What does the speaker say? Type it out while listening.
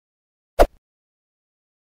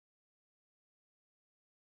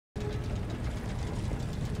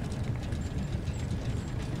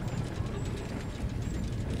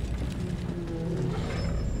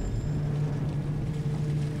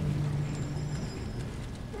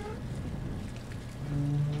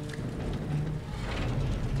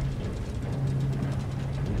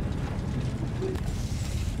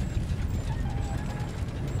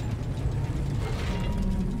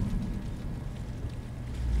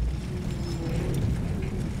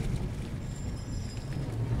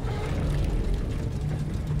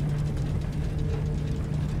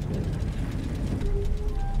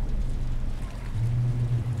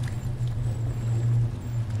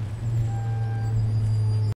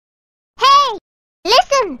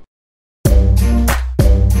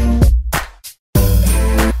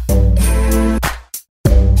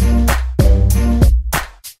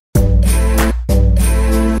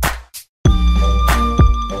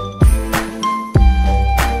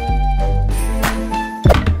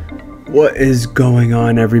What is going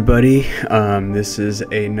on, everybody? This is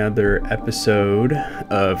another episode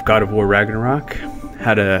of God of War Ragnarok.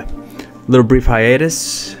 Had a little brief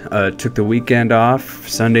hiatus. Took the weekend off,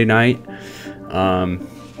 Sunday night.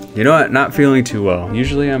 You know what? Not feeling too well.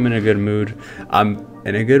 Usually I'm in a good mood. I'm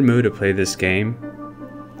in a good mood to play this game.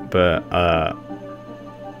 But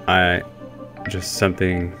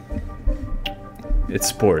it's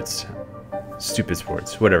sports. Stupid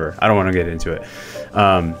sports. Whatever. I don't want to get into it.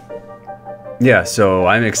 Yeah, so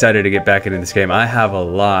I'm excited to get back into this game. I have a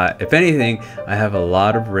lot, if anything, I have a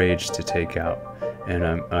lot of rage to take out, and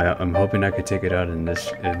I'm hoping I could take it out in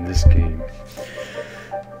this game.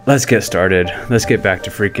 Let's get started. Let's get back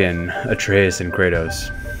to freaking Atreus and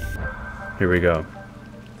Kratos. Here we go.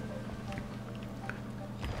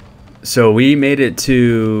 So we made it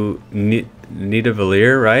to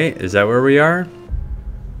Nidavellir, right? Is that where we are?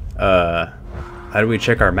 How do we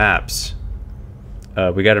check our maps?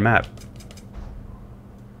 We got a map.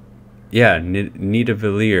 Yeah,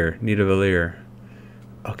 Nidavellir.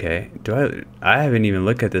 Okay, I haven't even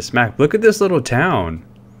looked at this map. Look at this little town.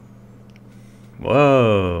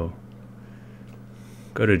 Whoa.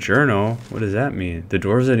 Go to journal. What does that mean? The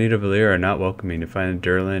doors of Nidavellir are not welcoming. To find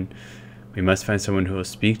Durlin, we must find someone who will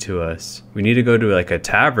speak to us. We need to go to like a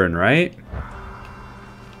tavern, right?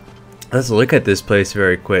 Let's look at this place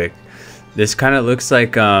very quick. This kind of looks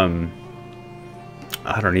like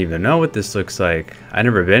I don't even know what this looks like. I've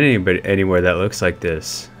never been anywhere that looks like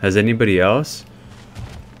this. Has anybody else?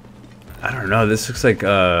 I don't know. This looks like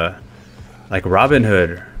Robin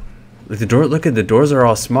Hood. Look at the doors are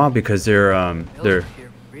all small because they're Here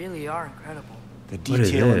really are incredible. The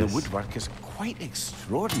detail in the woodwork is quite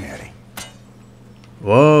extraordinary.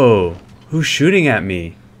 Whoa! Who's shooting at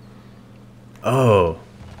me? Oh.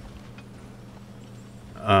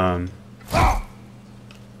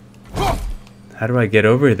 How do I get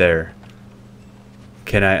over there?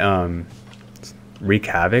 Can I wreak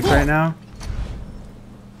havoc right now?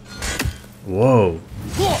 Whoa.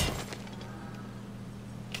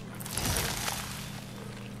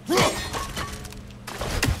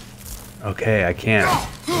 Okay, I can't.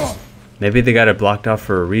 Maybe they got it blocked off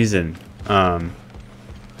for a reason. How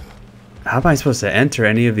am I supposed to enter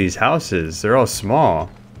any of these houses? They're all small.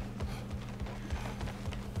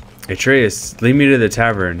 Atreus, lead me to the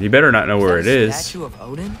tavern. You better not know where it is. Statue of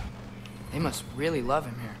Odin? They must really love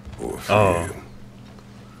him here. Oh.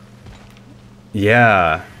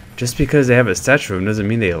 Yeah. Just because they have a statue of him doesn't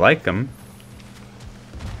mean they like him.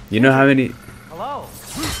 You know how many... Hello.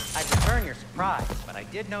 I return your surprise, but I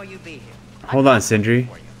did know you'd be here. Hold on, Sindri.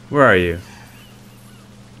 Where are you?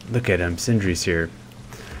 Look at him. Sindri's here.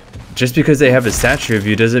 Just because they have a statue of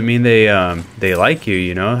you doesn't mean they like you,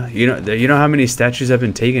 you know? You know how many statues have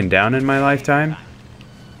been taken down in my lifetime?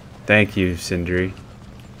 Thank you, Sindri.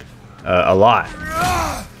 A lot.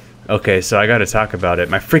 Okay, so I gotta talk about it.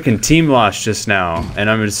 My freaking team lost just now, and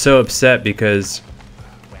I'm so upset because...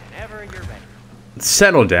 Whenever you're ready.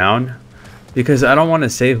 Settle down. Because I don't want to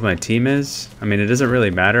say who my team is. I mean, it doesn't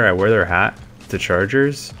really matter. I wear their hat. The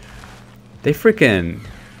Chargers.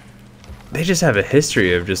 They just have a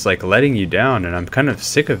history of just like letting you down, and I'm kind of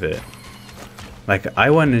sick of it. Like, I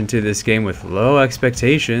went into this game with low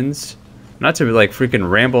expectations. Not to like freaking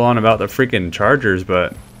ramble on about the freaking Chargers,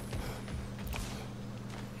 but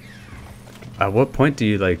at what point do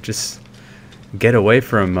you like just get away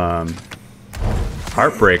from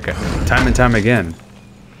heartbreak time and time again?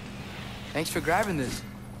 Thanks for grabbing this.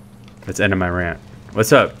 That's the end of my rant.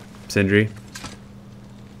 What's up, Sindri?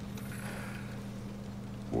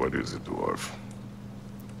 What is it, dwarf?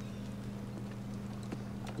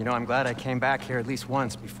 You know, I'm glad I came back here at least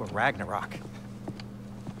once before Ragnarok.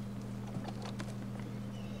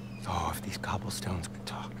 Oh, if these cobblestones could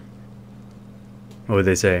talk. What would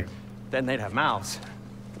they say? Then they'd have mouths.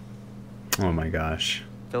 Oh my gosh.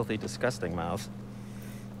 Filthy, disgusting mouths.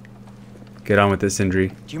 Get on with it, Sindri.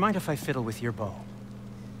 Do you mind if I fiddle with your bow?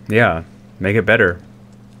 Yeah, make it better.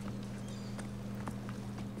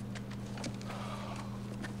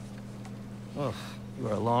 Oh, you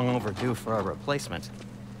are long overdue for a replacement.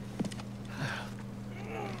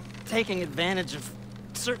 Taking advantage of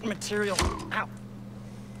certain material. Ow.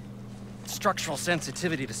 Structural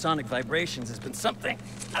sensitivity to sonic vibrations has been something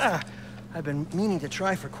I've been meaning to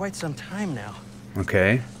try for quite some time now.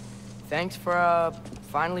 Okay. Thanks for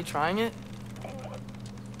finally trying it.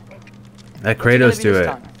 Let Kratos do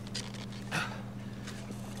it.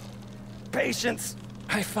 Patience.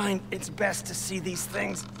 I find it's best to see these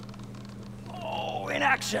things in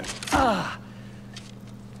action.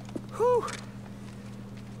 Whew.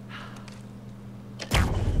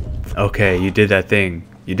 Okay, you did that thing.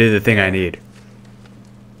 You did the thing I need.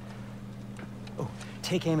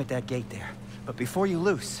 take aim at that gate there. But before you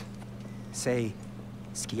loose, say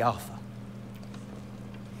Skialfa.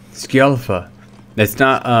 Skialfa. It's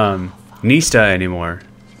not Nista anymore.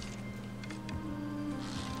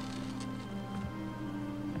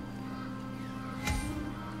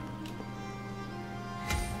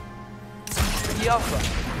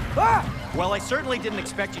 Well, I certainly didn't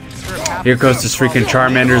expect you to disturb half. Here goes this freaking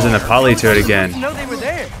Charmanders and the Polytoad again. No, they were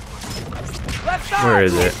there. Left side, Where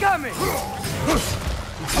is it? he's coming.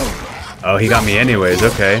 Oh, he got me anyways,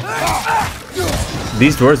 okay.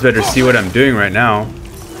 These dwarves better see what I'm doing right now.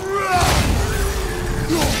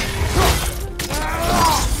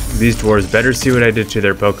 These dwarves better see what I did to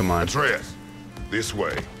their Pokemon. Atreus, this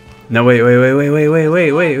way. No, wait.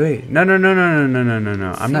 No.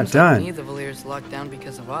 I'm not Seems like done. many of the Valyrs locked down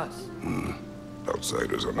because of us.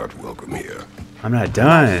 Outsiders are not welcome here. I'm not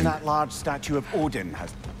done. That large statue of Odin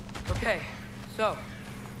has... Okay, so,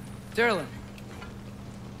 Durlin.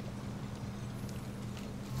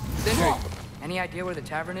 Sindri, any idea where the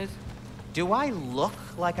tavern is? Do I look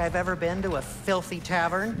like I've ever been to a filthy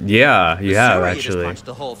tavern? Yeah, you have Sewer you just actually. punched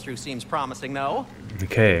a hole through seems promising, though.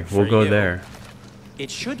 Okay, we'll go there. It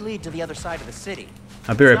should lead to the other side of the city.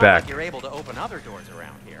 I'll be right It's not back. like you're able to open other doors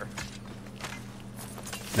around here.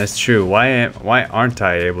 That's true. Why aren't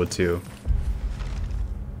I able to?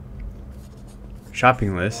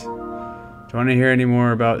 Shopping list. Do you want to hear any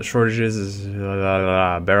more about shortages?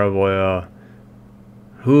 Barrel oil.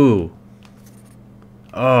 Who?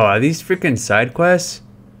 Oh, are these freaking side quests?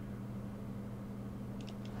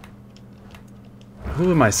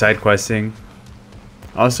 Who am I side questing?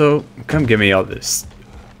 Also, come give me all this,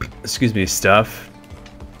 excuse me, stuff.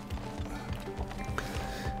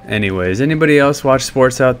 Anyways, anybody else watch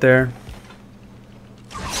sports out there?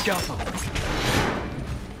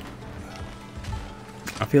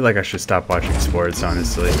 I feel like I should stop watching sports,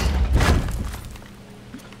 honestly.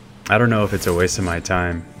 I don't know if it's a waste of my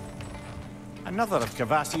time. Another of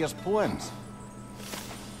Cavassia's poems.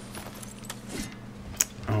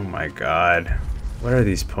 Oh my god. What are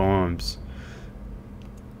these poems?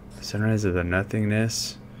 Sunrise of the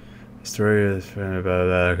Nothingness. The story of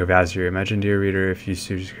about Cavassier. Imagine, dear reader, if you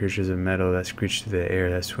see creatures of metal that screech through the air,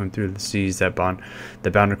 that swim through the seas, that bound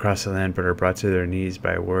across the land, but are brought to their knees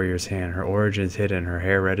by a warrior's hand. Her origins hidden, her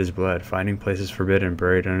hair red as blood, finding places forbidden,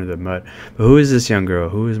 buried under the mud. But who is this young girl?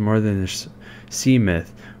 Who is more than a sea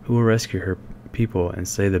myth? Who will rescue her people and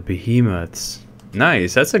slay the behemoths?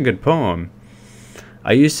 Nice, that's a good poem.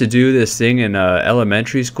 I used to do this thing in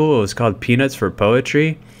elementary school. It was called Peanuts for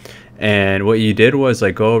Poetry. And what you did was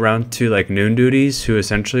like go around to like noon duties, who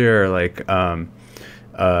essentially are like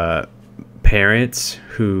parents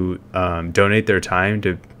who donate their time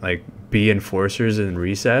to like be enforcers in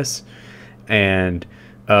recess, and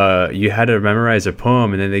you had to memorize a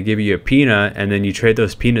poem, and then they give you a peanut, and then you trade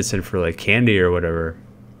those peanuts in for like candy or whatever.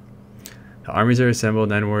 The armies are assembled,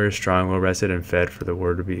 9 warriors strong, well rested and fed, for the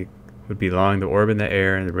war would be long. The orb in the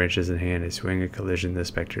air and the branches in hand, a swing, a collision, the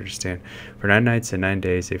spectre to stand. For 9 nights and 9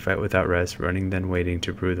 days they fight without rest, running then waiting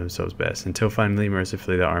to prove themselves best, until finally,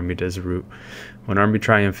 mercifully, the army does rout. When army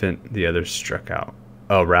triumphant, the others struck out.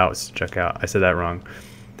 Oh, rout struck out. I said that wrong.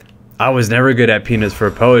 I was never good at Peanuts for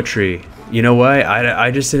Poetry. You know what? I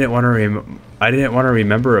just didn't want to I didn't want to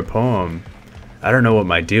remember a poem. I don't know what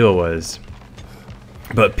my deal was.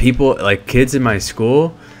 But people, like kids in my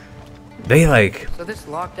school, they like... So this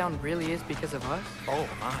lockdown really is because of us? Oh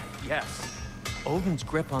my, yes. Odin's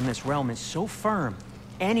grip on this realm is so firm,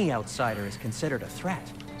 any outsider is considered a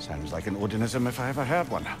threat. Sounds like an Odinism if I ever heard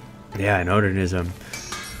one. Yeah, an Odinism.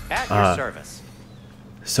 At your service.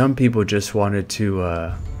 Some people just wanted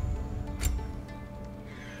to,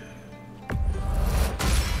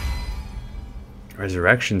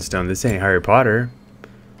 Resurrection Stone. This ain't Harry Potter.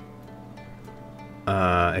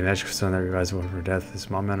 A magical stone that revives one from death. A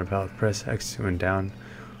small amount of power. Press X to and down.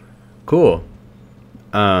 Cool.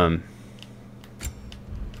 Oh,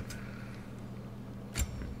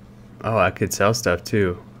 I could sell stuff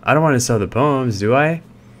too. I don't want to sell the poems, do I?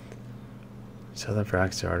 Sell them for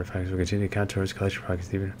access to artifacts. We'll continue to count towards collection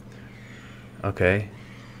projects even. Okay.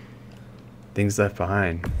 Things left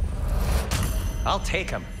behind. I'll take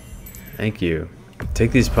them. Thank you.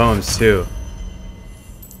 Take these poems too.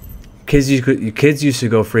 Kids used to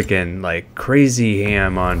go freaking like crazy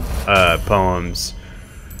ham on poems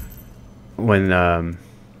when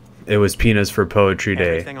it was Peanuts for Poetry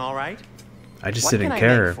Day. Everything all right? I just What didn't can I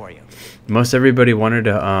care. make for you? Most everybody wanted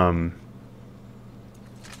to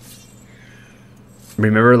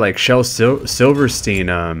remember like Shel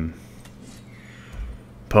Silverstein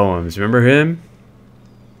poems. Remember him?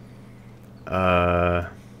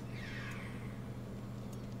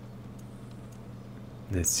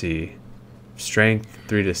 Let's see. Strength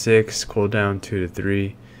 3 to 6, cooldown 2 to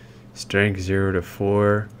 3, strength 0 to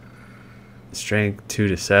 4, strength 2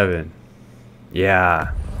 to 7.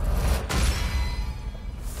 Yeah.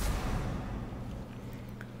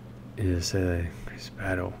 Is a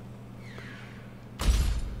battle.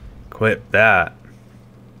 Equip that.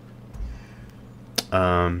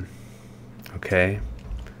 Okay.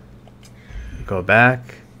 Go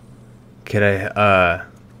back. Could I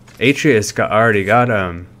Atreus already got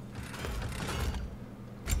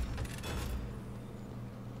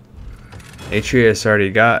Atreus already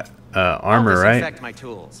got armor, right? Disinfect my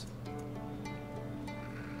tools.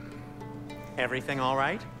 Everything all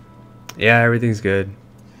right? Yeah, everything's good.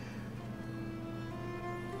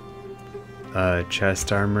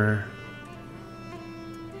 Chest armor.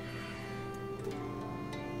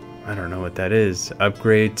 I don't know what that is.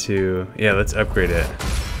 Upgrade to... Yeah, let's upgrade it.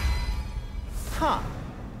 Huh.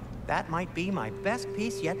 That might be my best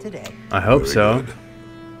piece yet today. I hope Very so. good.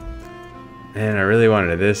 Man, I really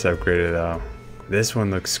wanted this upgraded though. This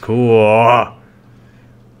one looks cool.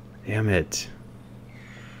 Damn it.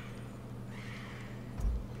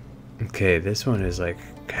 Okay, this one is like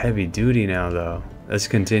heavy duty now though. Let's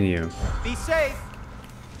continue. Be safe.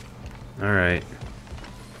 Alright.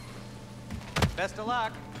 Best of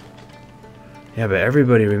luck. Yeah, but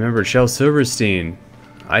everybody remembered Shel Silverstein.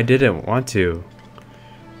 I didn't want to.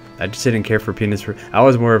 I just didn't care for penis for... I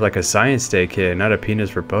was more of like a science day kid, not a penis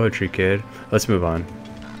for poetry kid. Let's move on.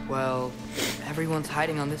 Well, everyone's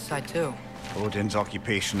hiding on this side too. Odin's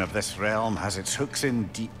occupation of this realm has its hooks in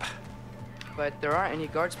deep. But there aren't any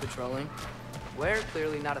guards patrolling. We're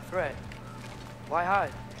clearly not a threat. Why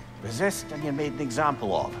hide? Resist and you're made an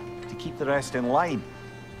example of, to keep the rest in line.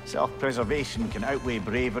 Self-preservation can outweigh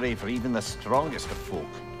bravery for even the strongest of folk.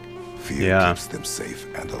 Fear keeps them safe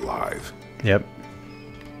and alive. Yep.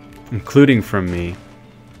 Including from me.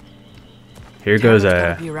 Here goes Tavern's a...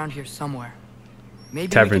 gotta be around here somewhere. Maybe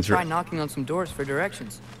Tavern's we can try knocking on some doors for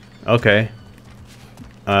directions. Okay.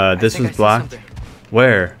 This think I was see blocked. something.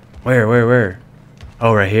 Where? Where?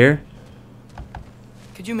 Oh, right here?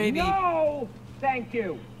 Could you maybe... No! Thank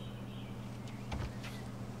you.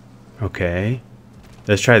 Okay.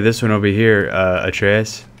 Let's try this one over here,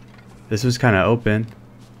 Atreus. This was kind of open.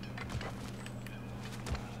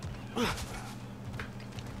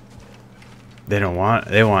 They want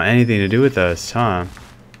anything to do with us, huh?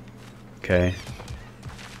 Okay.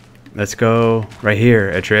 Let's go right here,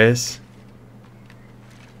 Atreus.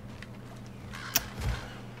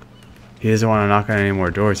 He doesn't want to knock on any more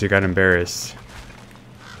doors. He got embarrassed.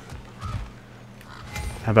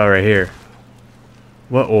 How about right here?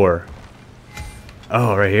 What ore?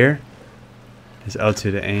 Oh, right here? Is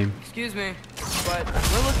L2 to aim? Excuse me, but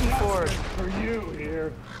we're looking for... For you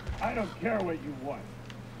here, I don't care what you want.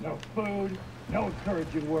 No food, no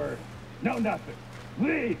encouraging word, no nothing.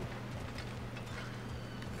 Leave!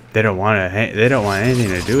 They don't want to. They don't want anything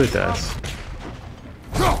to do with us.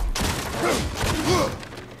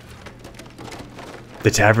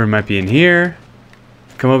 The tavern might be in here.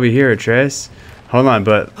 Come over here, Atreus. Hold on,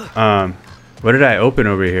 but what did I open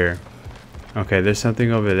over here? Okay, there's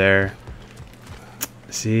something over there.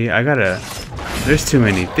 See, I gotta... There's too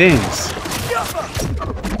many things.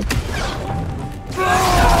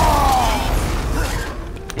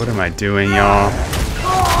 What am I doing, y'all?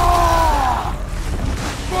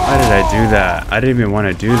 Why did I do that? I didn't even want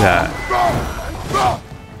to do that.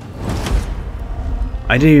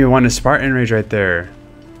 I didn't even want to Spartan Rage right there.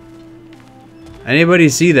 Anybody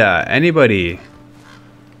see that? Anybody?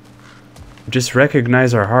 Just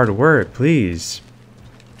recognize our hard work, please.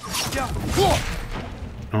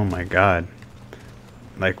 Oh my god.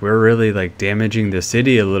 Like, we're really like damaging the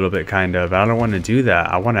city a little bit, kind of. I don't want to do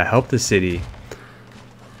that. I want to help the city.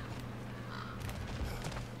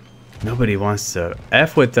 Nobody wants to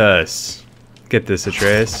F with us. Get this,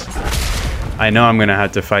 Atreus. I know I'm gonna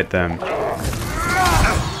have to fight them.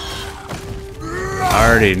 I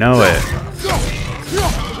already know it.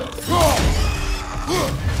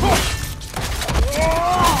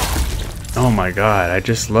 Oh my god, I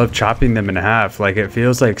just love chopping them in half. Like, it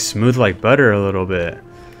feels like smooth like butter a little bit.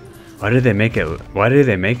 Why did they make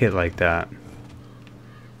it like that?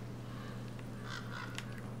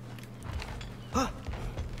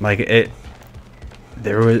 Like,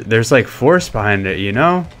 there's like force behind it, you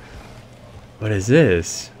know? What is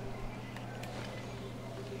this?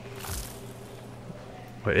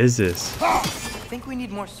 What is this? I think we need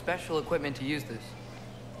more special equipment to use this.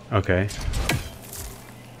 Okay.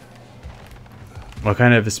 What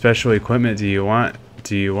kind of special equipment do you want?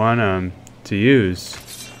 To use?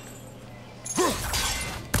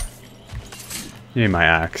 Give me my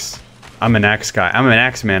axe. I'm an axe guy. I'm an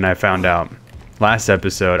axe man, I found out. Last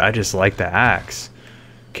episode. I just like the axe.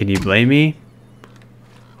 Can you blame me?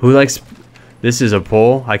 Who likes... This is a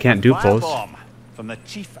pole. I can't do poles. Firebomb from the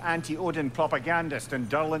chief anti-Odin propagandist in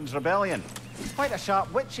Durlin's rebellion. Quite a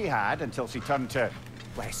sharp wit she had until she turned to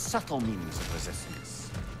less subtle means of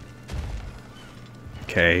resistance.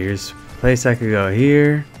 Okay, here's a place I could go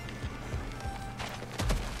here.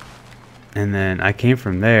 And then I came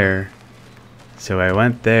from there. So I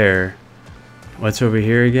went there. What's over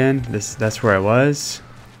here again? That's where I was.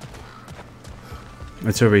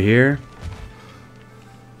 What's over here?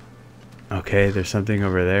 Okay, there's something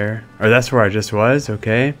over there. Or that's where I just was,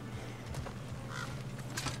 okay.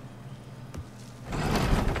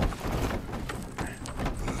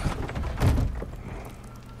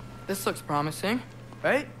 This looks promising,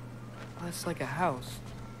 right? Well, that's like a house.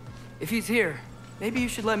 If he's here, maybe you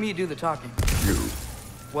should let me do the talking. You.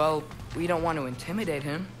 Well, we don't want to intimidate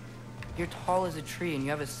him. You're tall as a tree and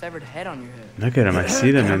you have a severed head on your head. Look at him, I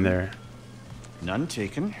see them in there. None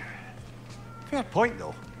taken. Fair point,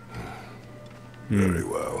 though. Very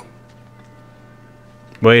well.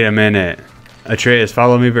 Wait a minute. Atreus,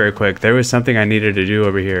 follow me very quick. There was something I needed to do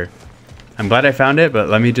over here. I'm glad I found it, but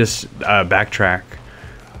let me just backtrack.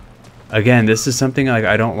 Again, this is something like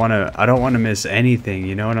I don't want to miss anything,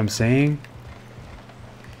 you know what I'm saying?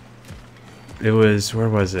 It was, where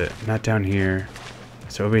was it? Not down here.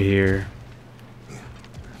 It's over here.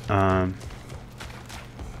 Right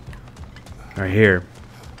here.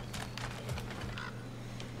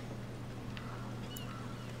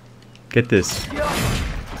 Get this.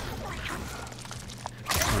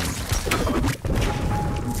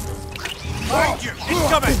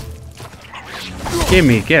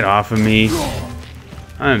 Get off of me.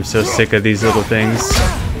 I'm so sick of these little things.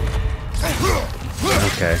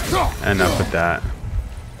 Okay, enough with that.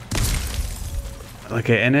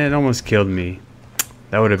 Okay, and it almost killed me.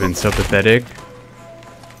 That would have been so pathetic.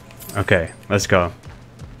 Okay, let's go.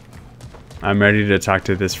 I'm ready to talk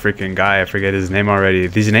to this freaking guy. I forget his name already.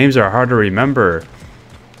 These names are hard to remember.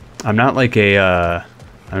 I'm not like I'm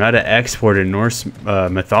not an expert in Norse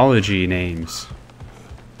mythology names.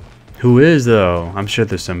 Who is, though? I'm sure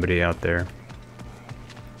there's somebody out there.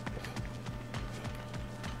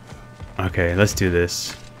 Okay, let's do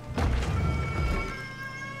this.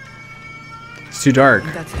 It's too dark.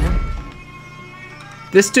 That's him.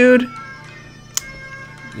 This dude?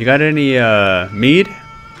 You got any mead?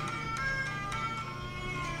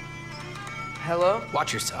 Hello?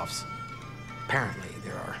 Watch yourselves. Apparently,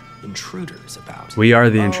 there are intruders about. We are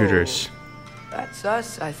the intruders. That's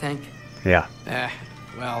us, I think. Yeah.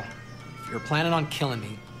 Well, if you're planning on killing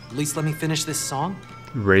me, at least let me finish this song.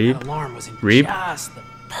 Reeb? That alarm was in Reeb? just the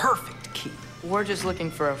perfect key. We're just looking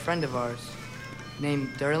for a friend of ours named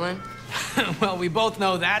Durlin. Well, we both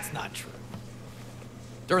know that's not true.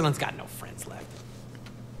 Durlin's got no friends left.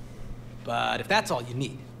 But if that's all you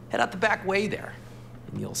need, head out the back way there,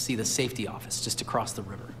 and you'll see the safety office just across the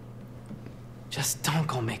river. Just don't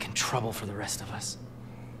go making trouble for the rest of us.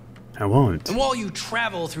 I won't. And while you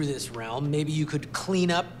travel through this realm, maybe you could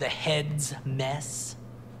clean up the head's mess?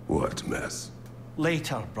 What mess?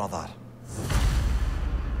 Later, brother.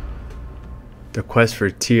 The quest for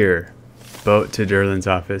Tyr. Boat to Durlin's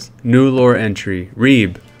office. New lore entry.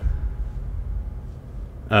 Reeb.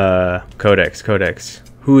 Codex.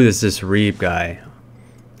 Who is this Reeb guy?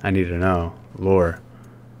 I need to know. Lore.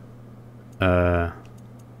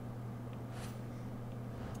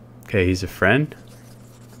 Okay, he's a friend.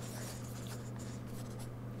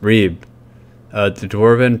 Reeb. The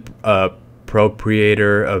dwarven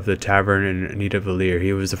proprietor of the tavern in Nidavellir.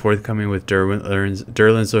 He was forthcoming with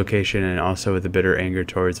Durlin's location and also with a bitter anger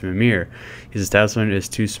towards Mimir. His establishment is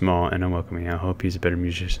too small and unwelcoming. I hope he's a better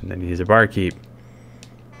musician than he is a barkeep.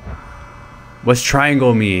 What's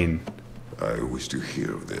triangle mean? I wish to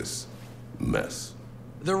hear of this mess.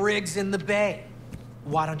 The rig's in the bay.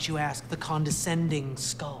 Why don't you ask the condescending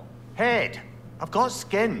skull? Head. I've got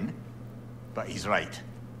skin. But he's right.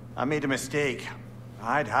 I made a mistake.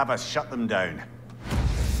 I'd have us shut them down.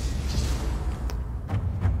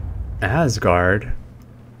 Asgard.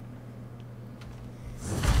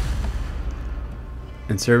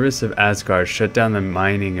 In service of Asgard, shut down the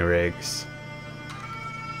mining rigs.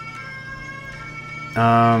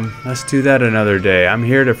 Let's do that another day. I'm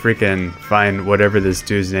here to freaking find whatever this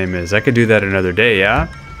dude's name is. I could do that another day, yeah?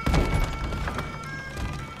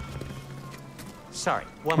 Sorry,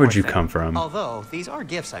 Where'd you come from? Although, these are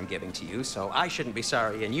gifts I'm giving to you, so I shouldn't be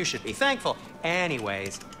sorry and you should be thankful.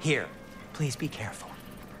 Anyways, here, please be careful.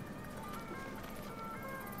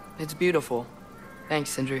 It's beautiful.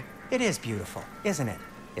 Thanks, Sindri. It is beautiful, isn't it?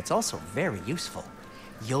 It's also very useful.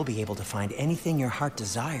 you'll be able to find anything your heart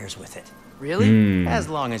desires with it. Really? As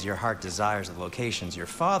long as your heart desires the locations your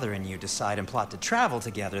father and you decide and plot to travel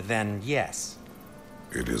together, then yes.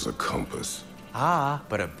 It is a compass. Ah,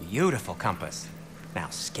 but a beautiful compass. Now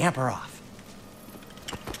scamper off.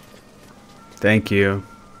 Thank you.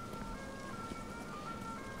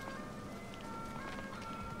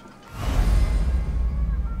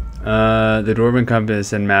 The Dwarven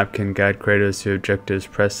compass and map can guide Kratos to objectives.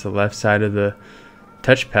 Press the left side of the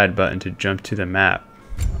touchpad button to jump to the map.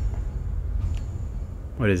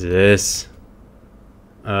 What is this?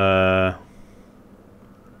 Path.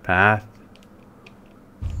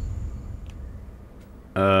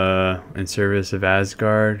 In service of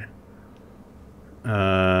Asgard.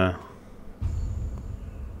 Oh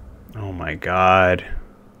my god.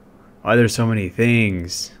 Why are there so many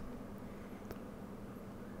things?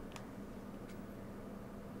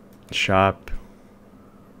 Shop.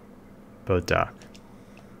 Boat dock.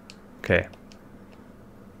 Okay.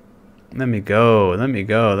 Let me go. Let me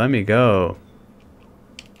go. Let me go.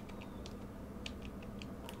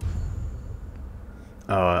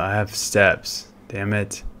 Oh, I have steps. Damn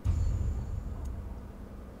it.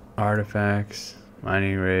 Artifacts.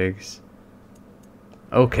 Mining rigs.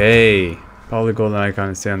 Okay. Follow the golden icon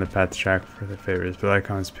and stay on the path to track for the favorites. But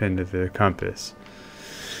icons pinned to the compass.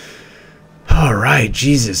 Alright,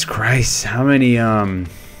 Jesus Christ. How many,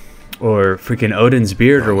 or freaking Odin's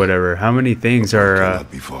beard or whatever. How many things are,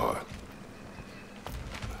 Cannot be far.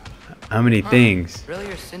 how many things?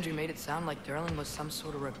 Earlier, Sindri made it sound like Durlin was some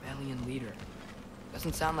sort of rebellion leader.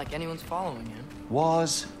 Doesn't sound like anyone's following him.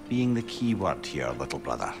 Was being the key word here, little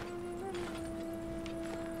brother.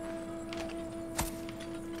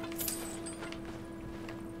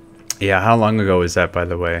 Yeah, how long ago was that, by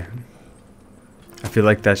the way? I feel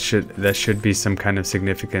like that should be some kind of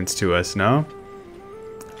significance to us, no?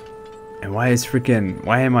 And why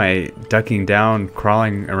am I ducking down,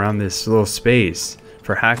 crawling around this little space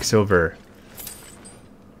for Hacksilver?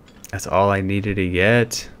 That's all I needed to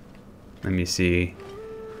get. Let me see.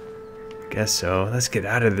 Guess so. Let's get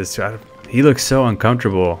out of this. He looks so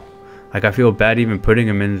uncomfortable. Like I feel bad even putting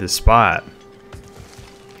him into the spot.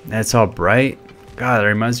 That's all bright. God, that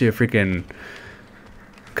reminds me of freaking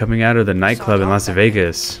coming out of the nightclub in Las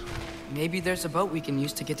Vegas. Maybe there's a boat we can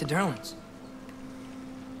use to get to Durlin's.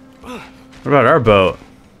 What about our boat?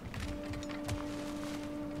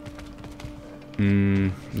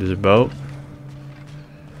 There's a boat.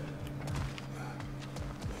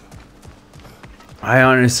 I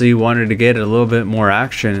honestly wanted to get a little bit more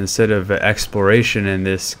action instead of exploration in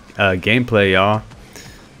this gameplay, y'all.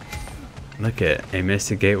 Look at a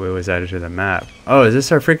Mystic Gateway was added to the map. Oh, is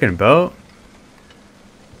this our freaking boat?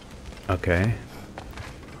 Okay.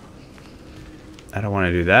 I don't want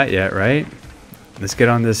to do that yet, right? Let's get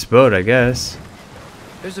on this boat, I guess.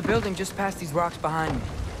 There's a building just past these rocks behind me.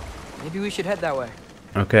 Maybe we should head that way.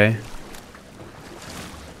 Okay.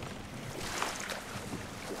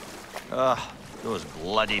 Those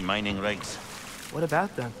bloody mining rigs. What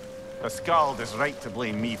about them? The Skald is right to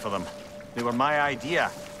blame me for them. They were my idea.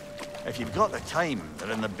 If you've got the time,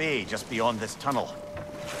 they're in the bay just beyond this tunnel.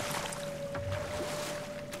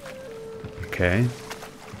 Okay.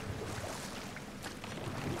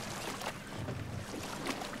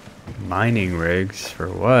 Mining rigs for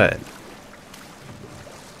what?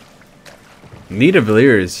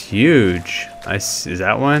 Nidavellir is huge. Is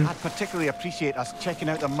that one? I'd particularly appreciate us checking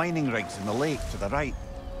out the mining rigs in the lake to the right.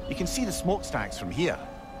 You can see the smokestacks from here.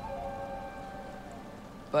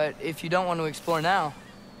 But if you don't want to explore now,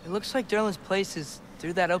 it looks like Durlin's place is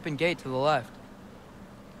through that open gate to the left.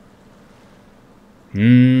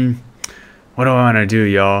 What do I want to do,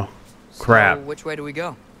 y'all? Crap. So which way do we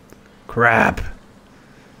go? Crap.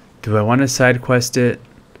 Do I want to side quest it?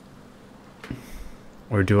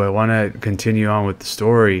 Or do I want to continue on with the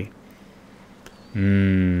story?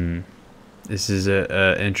 This is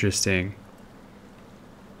interesting.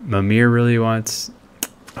 Mimir really wants...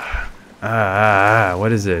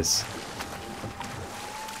 what is this?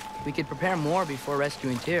 We could prepare more before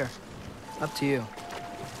rescuing Tyr. Up to you.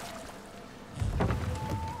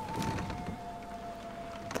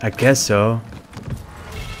 I guess so.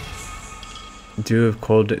 Dew of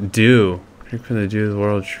cold... Dew. Drink from the dew of the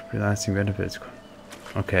world. Lasting benefits.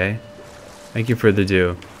 Okay. Thank you for the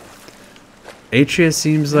dew. Atreus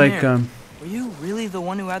seems like, Were you really the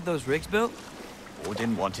one who had those rigs built?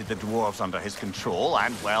 Odin wanted the dwarves under his control,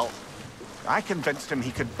 and, well, I convinced him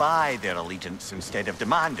he could buy their allegiance instead of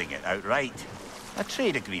demanding it outright. A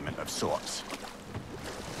trade agreement of sorts.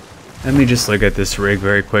 Let me just look at this rig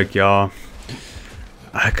very quick, y'all.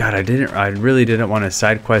 God, I really didn't want to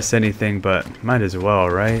side quest anything, but might as well,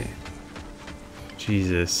 right?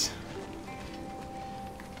 Jesus.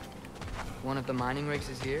 One of the mining rigs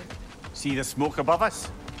is here. See the smoke above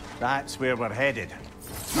us? That's where we're headed.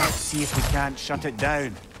 Let's see if we can't shut it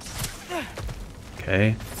down.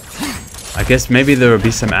 Okay. I guess maybe there will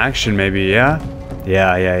be some action, maybe, yeah?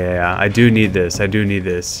 Yeah. I do need this. I do need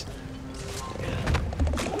this.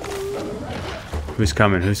 Who's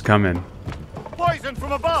coming? Who's coming? Poison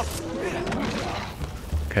from above!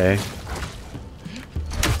 Okay.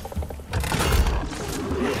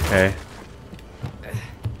 Okay.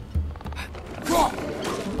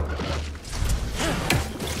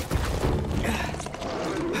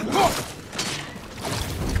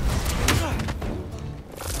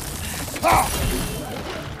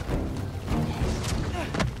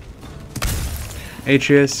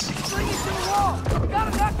 Atreus.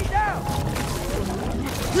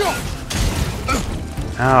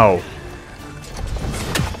 Ow.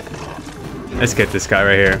 Let's get this guy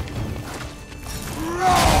right here.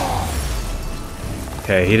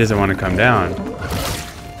 Okay, he doesn't want to come down.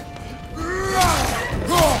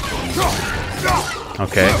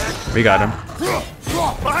 Okay, we got him.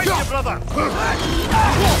 Behind you, brother!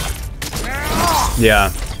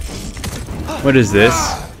 Yeah. What is this?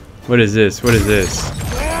 What is this? What is this?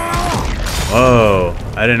 Whoa,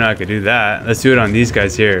 I didn't know I could do that. Let's do it on these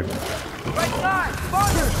guys here.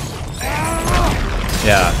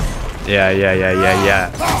 Yeah.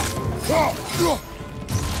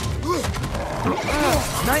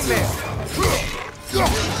 Nightmare.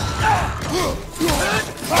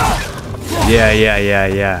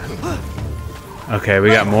 Yeah. Okay, we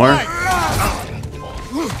got more.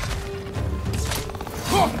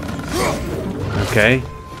 Okay.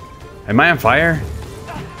 Am I on fire?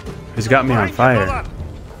 Who's got me on fire?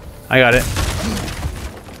 I got it.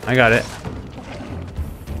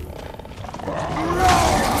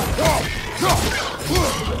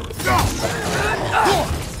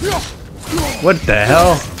 What the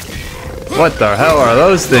hell? What the hell are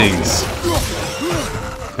those things?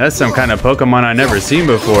 That's some kind of Pokemon I've never seen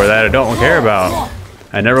before that I don't care about.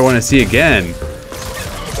 I never want to see again.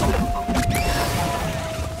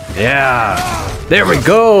 Yeah. There we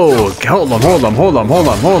go. Hold them.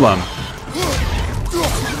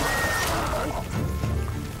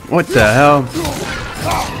 What the hell?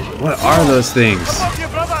 What are those things?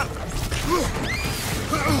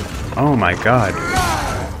 Oh my god.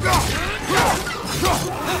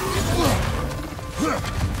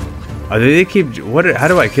 Oh, they keep. What? How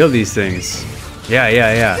do I kill these things? Yeah.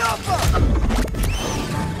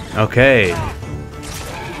 Okay.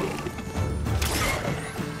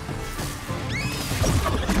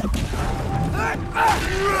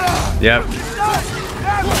 Yep.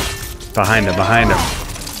 Behind him.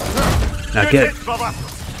 Now get.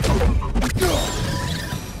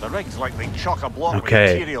 The rig's likely chock-a-block with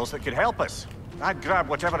Okay. materials that could help us. I'd grab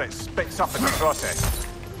whatever it spits up in the process.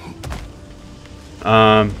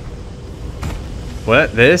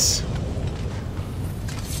 What? This?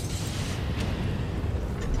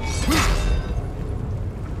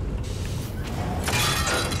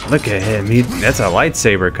 Look at him. That's a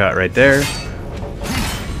lightsaber cut right there.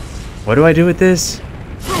 What do I do with this?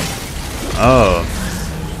 Oh.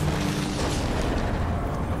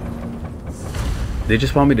 They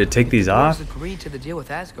just want me to take these off? Orcs agreed to the deal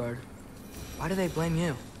with Asgard. Why do they blame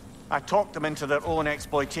you? I talked them into their own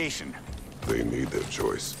exploitation. They made their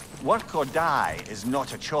choice. Work or die is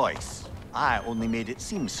not a choice. I only made it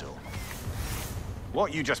seem so.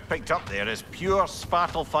 What you just picked up there is pure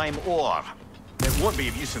Svartalfheim ore. It won't be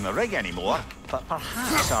of use in the rig anymore, but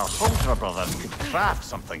perhaps our Hulter brothers could craft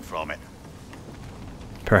something from it.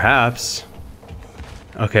 Perhaps.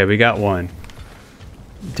 Okay, we got one.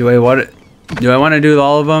 Do I want to do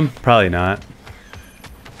all of them? Probably not.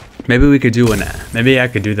 Maybe we could do one. Maybe I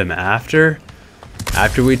could do them after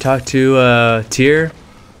we talk to Tyr.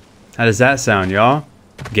 How does that sound, y'all?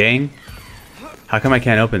 Gang? How come I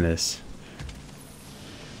can't open this?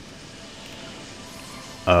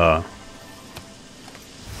 How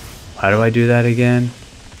do I do that again?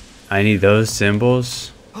 I need those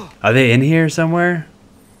symbols. Are they in here somewhere?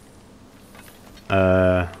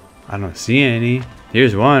 I don't see any.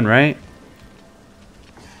 Here's one, right?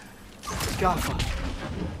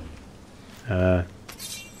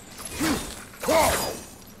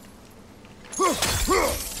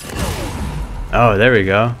 Oh, there we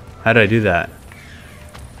go. How did I do that?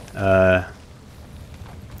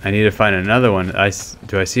 I need to find another one.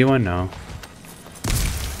 Do I see one? No.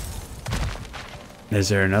 Is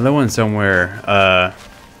there another one somewhere?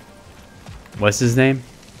 What's his name?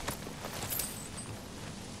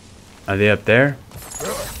 Are they up there?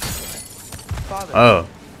 Father, Oh.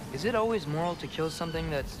 is it always moral to kill something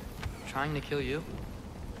that's trying to kill you?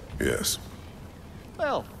 Yes.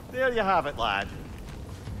 Well, there you have it, lad.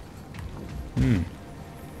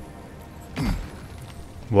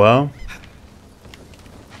 Well,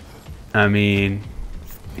 I mean,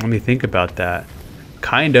 let me think about that.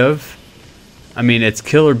 Kind of. I mean, it's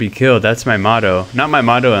kill or be killed. That's my motto. Not my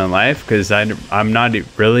motto in life, because I'm not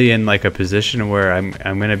really in like a position where I'm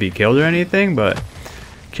gonna be killed or anything. But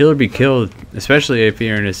kill or be killed, especially if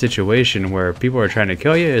you're in a situation where people are trying to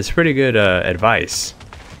kill you, is pretty good advice,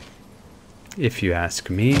 if you ask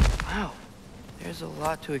me. Wow, there's a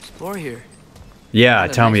lot to explore here. Yeah,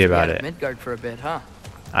 Kinda tell nice me to be about out it. of Midgard for a bit, huh?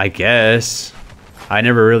 I guess. I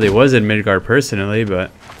never really was in Midgard personally,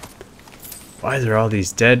 but why is there all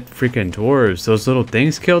these dead freaking dwarves? Those little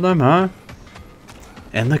things killed them, huh?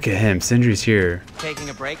 And look at him, Sindri's here. Taking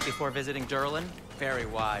a break before visiting Durlin? Very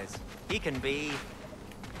wise. He can be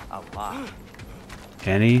a lot.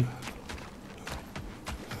 Can he?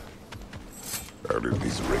 How did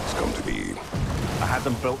these rigs come to be? I had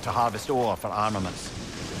them built to harvest ore for armaments.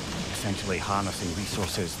 Essentially harnessing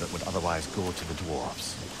resources that would otherwise go to the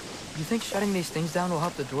dwarves. You think shutting these things down will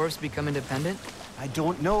help the dwarves become independent? I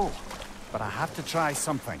don't know, but I have to try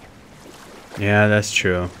something. Yeah, that's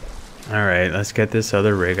true. Alright, let's get this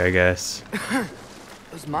other rig, I guess.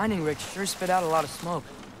 Those mining rigs sure spit out a lot of smoke.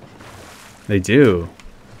 They do.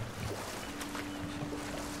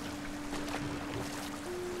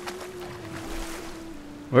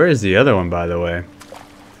 Where is the other one, by the way?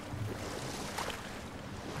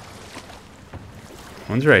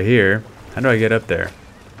 One's right here. How do I get up there?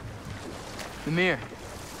 Mimir,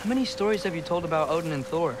 how many stories have you told about Odin and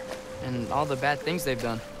Thor? And all the bad things they've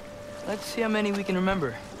done? Let's see how many we can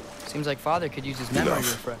remember. Seems like Father could use his memory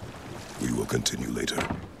Enough. refresh. We will continue later.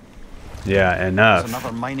 Yeah, enough. There's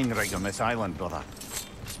another mining rig on this island, brother.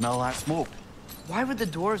 Smell that smoke? Why would the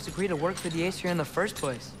dwarves agree to work for the Aesir in the first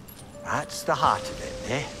place? That's the heart of it,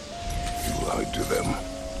 eh? You lied to them.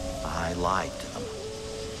 I lied to them.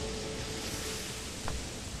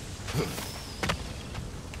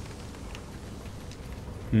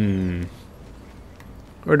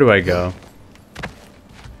 Where do I go?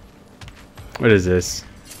 What is this?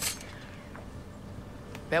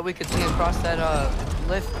 Bet we could swing across that,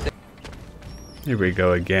 lift. Here we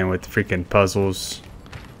go again with freaking puzzles.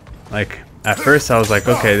 Like, at first I was like,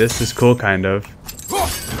 okay, this is cool, kind of.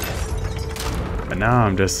 But now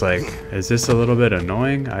I'm just like, is this a little bit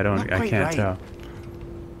annoying? I can't tell.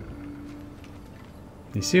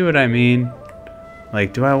 You see what I mean?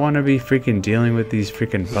 Like, do I want to be freaking dealing with these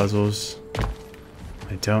freaking puzzles?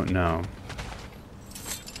 I don't know.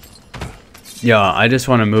 Yeah, I just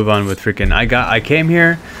want to move on with freaking... I came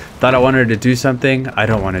here, thought I wanted to do something. I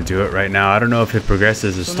don't want to do it right now. I don't know if it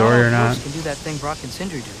progresses the story or not. Can do that thing Brock and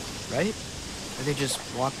Sindri do, right? Or they just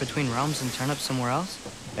walk between realms and turn up somewhere else?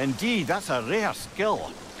 Indeed, that's a rare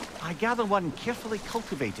skill. I gather one carefully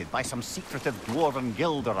cultivated by some secretive dwarven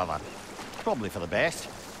guild or other. Probably for the best.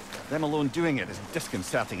 Them alone doing it is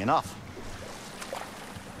disconcerting enough.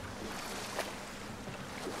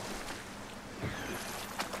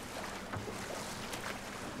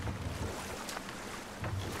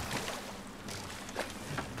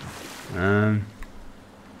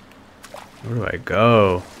 Where do I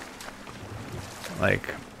go?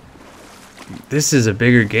 Like, this is a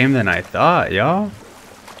bigger game than I thought, y'all.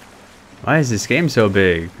 Why is this game so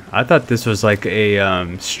big? I thought this was like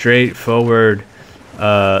a straightforward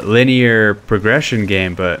linear progression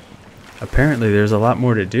game, but apparently there's a lot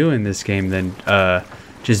more to do in this game than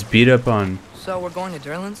just beat up on So we're going to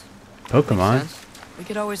Durlin's? Pokemon. Makes sense. We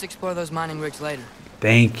could always explore those mining rigs later.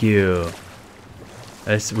 Thank you.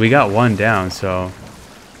 We got one down, so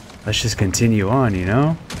let's just continue on, you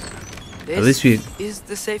know? At least we... is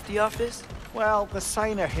the safety office? Well, the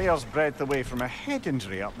sign a hair's breadth away from a head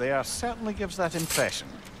injury up there certainly gives that impression.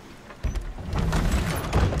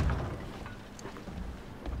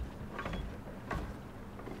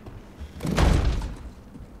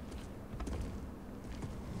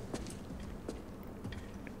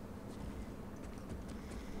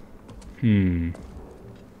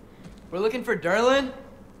 We're looking for Durlin?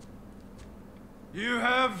 You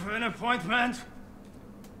have an appointment?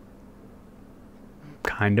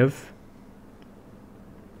 Kind of.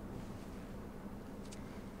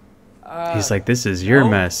 He's like, this is your no.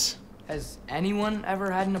 mess. Has anyone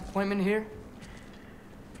ever had an appointment here?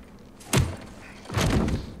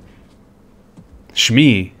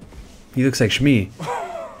 Shmi. He looks like Shmi.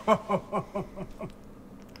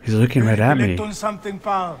 He's looking right at me. On something,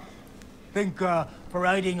 pal. Think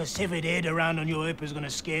parading a severed head around on your hip is gonna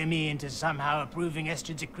scare me into somehow approving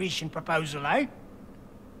Estrid's accretion proposal, eh?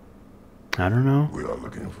 I don't know. We are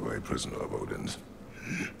looking for a prisoner of Odin's.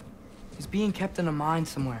 He's being kept in a mine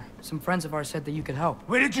somewhere. Some friends of ours said that you could help.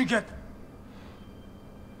 Where did you get...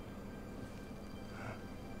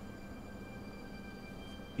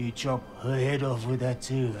 You chop her head off with that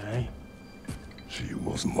too, eh? She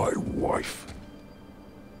was my wife.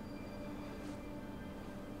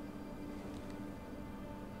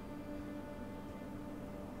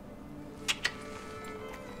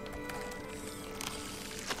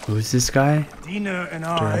 Who's this guy? Dina and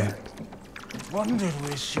I wondered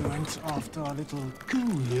where she went after our little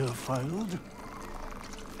coup here failed.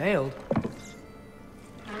 Failed?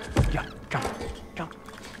 Yeah, come.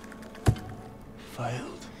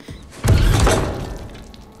 Failed.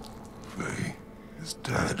 Faye is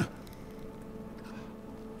dead.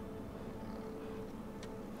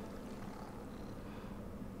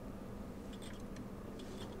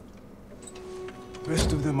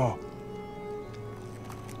 Rest of them are.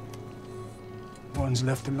 One's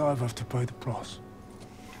left alive have to pay the price.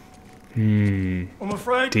 I'm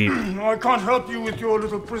afraid Deep. I can't help you with your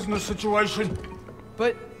little prisoner situation.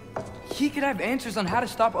 But he could have answers on how to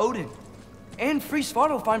stop Odin. And free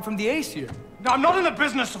Svartalfheim from the Aesir. Now, I'm not in the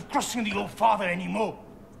business of crossing the old father anymore.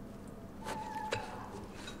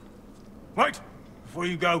 Wait, before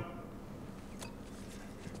you go.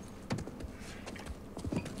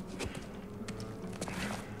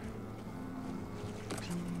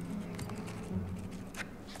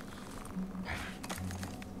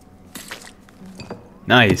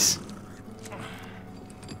 Nice.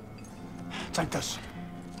 Take this.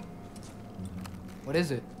 What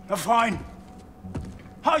is it? A fine.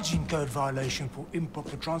 Hygiene code violation for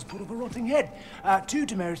improper transport of a rotting head. 2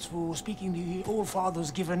 demerits for speaking the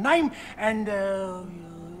All-Father's given name, and,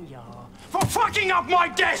 yeah. For fucking up my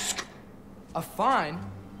desk! A fine?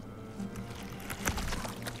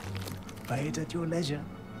 Pay it at your leisure,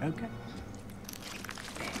 okay?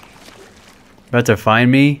 About to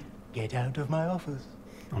find me? Get out of my office.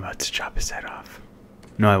 I'm about to chop his head off.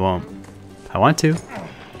 No, I won't. I want to.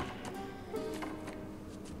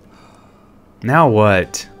 Now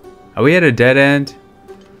what? Are we at a dead end?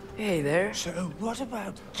 Hey there. So what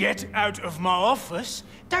about get out of my office?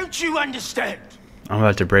 Don't you understand? I'm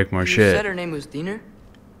about to break more You shit. said her name was Diener?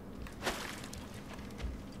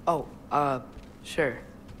 Oh, sure.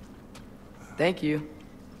 Thank you.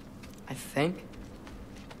 I think.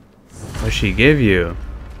 What'd she give you?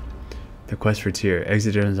 The quest for Tyr.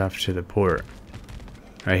 Exit turns off to the port.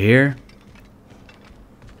 Right here?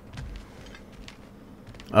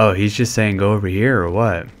 Oh, he's just saying go over here or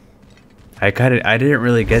what? I didn't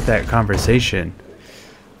really get that conversation.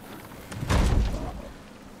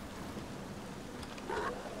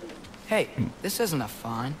 Hey, this isn't a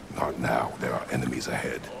fine. Not now. There are enemies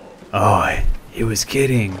ahead. Oh, he was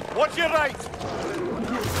kidding. What's your right?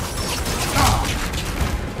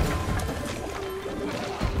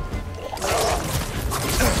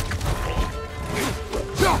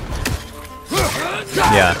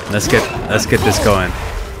 Yeah, let's get this going.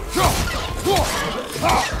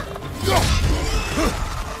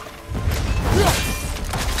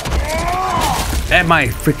 Am I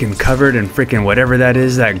freaking covered in freaking whatever that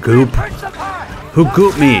is, that goop? Who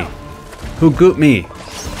gooped me? Who gooped me?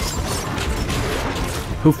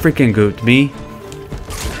 Who freaking gooped me?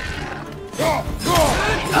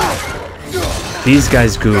 These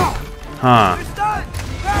guys goop. Huh.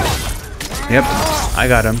 Yep, I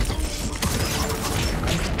got him.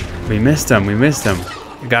 We missed him, we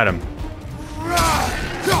got him.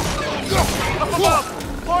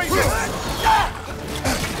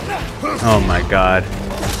 Oh my god.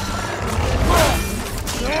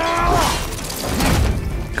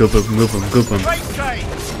 Goop him, goop him, goop him.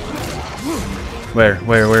 Where?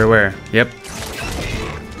 Yep.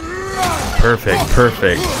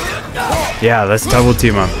 Perfect. Yeah, let's double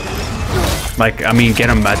team him. Like, I mean, get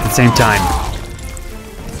him at the same time.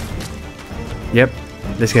 Yep.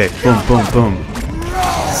 This guy. Boom.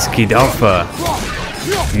 Skidalfa.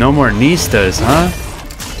 No more Nistas, huh?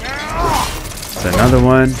 It's another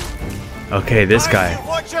one. Okay, this guy.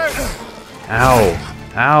 Ow.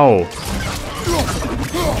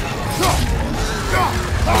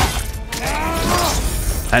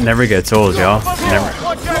 That never gets old, y'all. Never.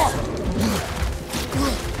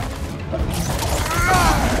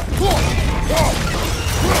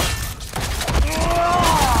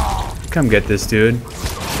 Come get this dude.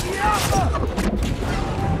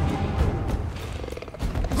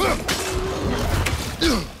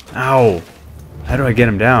 Ow. How do I get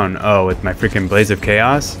him down? Oh, with my freaking Blaze of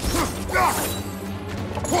Chaos?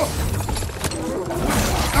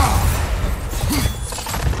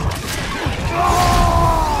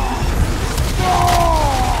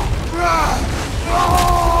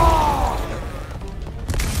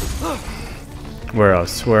 Where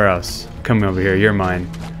else? Where else? Come over here. You're mine.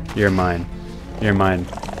 You're mine. You're mine.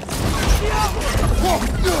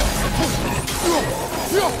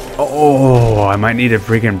 Oh, I might need to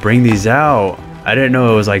freaking bring these out. I didn't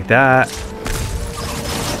know it was like that.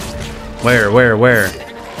 Where?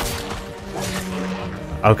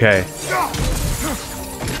 Okay.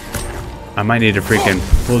 I might need to freaking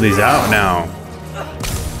pull these out now.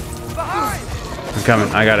 I'm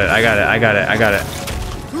coming. I got it.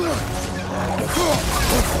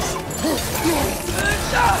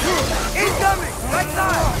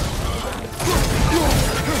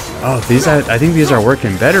 Oh, these I think these are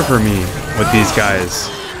working better for me with these guys.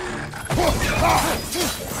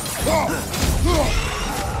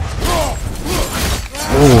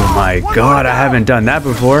 Oh my god, I haven't done that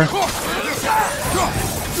before.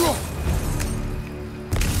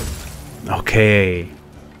 Okay.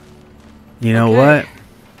 You know what?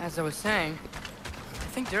 As I was saying, I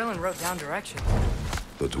think Derlin wrote down directions.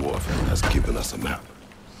 The dwarf has given us a map.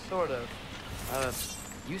 Sort of.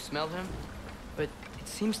 You smelled him, but it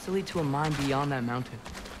seems to lead to a mine beyond that mountain.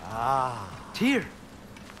 Ah. Tyr!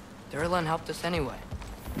 Derlin helped us anyway.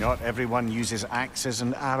 Not everyone uses axes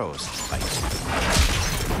and arrows to fight.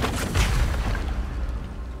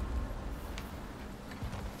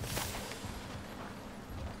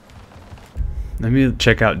 Let me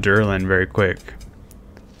check out Derlin very quick.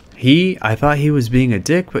 I thought he was being a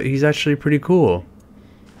dick, but he's actually pretty cool.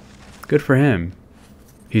 Good for him.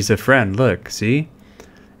 He's a friend, look, see?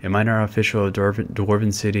 A minor official of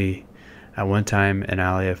Dwarven City. At one time, an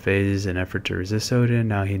ally phases an effort to resist Odin.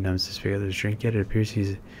 Now he numbs his fingers drink, yet it appears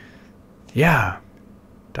he's... Yeah!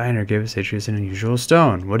 Diner gave us Atreus an unusual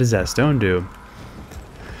stone. What does that stone do?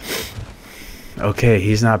 Okay,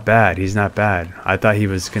 he's not bad. He's not bad. I thought he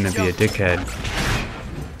was gonna be a dickhead.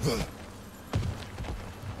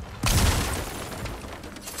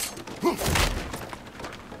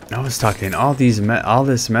 I was talking all this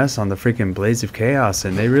mess on the freaking Blades of Chaos,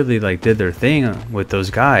 and they really like did their thing with those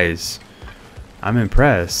guys. I'm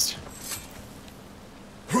impressed.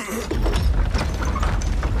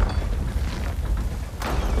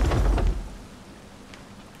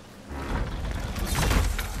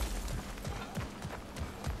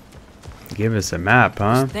 Give us a map,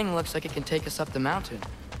 huh? This thing looks like it can take us up the mountain.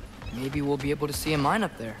 Maybe we'll be able to see a mine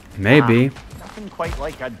up there. Maybe. Nothing quite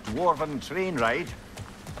like a dwarven train ride.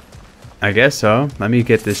 I guess so. Let me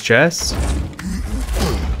get this chest.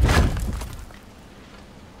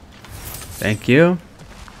 Thank you.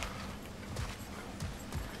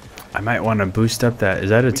 I might want to boost up that.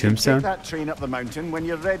 Is that a tombstone? Take that train up the mountain when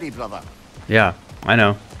you're ready, brother. Yeah, I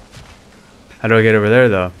know. How do I get over there,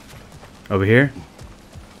 though? Over here?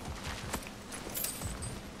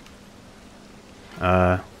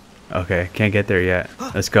 Okay. Can't get there yet.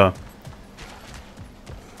 Let's go.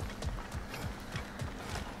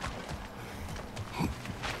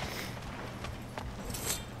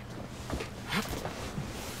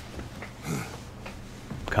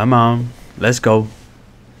 Come on. Let's go.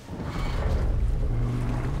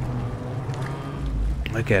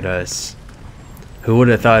 Look at us. Who would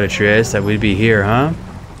have thought, Atreus, that we'd be here, huh?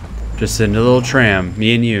 Just in a little tram,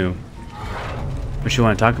 me and you. What you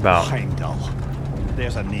want to talk about? Heimdall.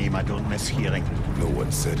 There's a name I don't miss hearing. No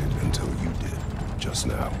one said it until you did, just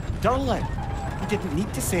now. Derlin. He didn't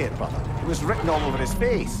need to say it, brother. It was written all over his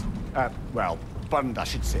face. Well, burned, I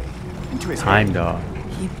should say. Into his head. Heimdall.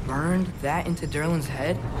 He burned that into Derlin's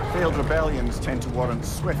head? Failed rebellions tend to warrant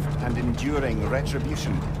swift and enduring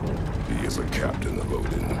retribution. He is a captain of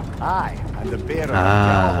Odin. Aye, and the bearer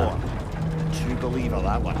of Gjallarhorn. True believer,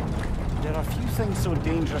 that one. There are few things so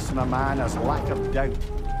dangerous in a man as lack of doubt.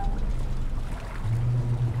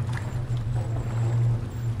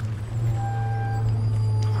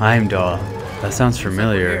 Heimdall. That sounds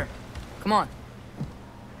familiar. Come on.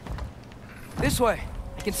 This way.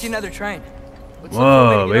 I can see another train. Let's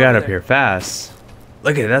Whoa, we got up there. here fast.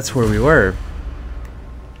 Look at that's where we were.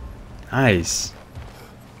 Nice.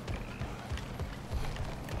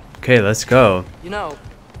 Okay, let's go. You know,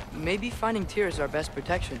 maybe finding Tyr is our best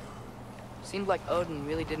protection. Seemed like Odin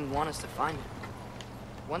really didn't want us to find him.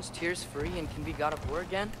 Once Tyr's free and can be god of war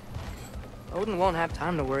again, Odin won't have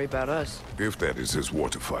time to worry about us. If that is his war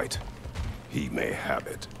to fight, he may have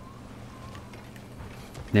it.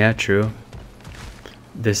 Yeah, true.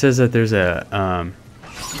 This says that there's a,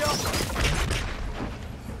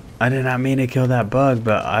 I did not mean to kill that bug,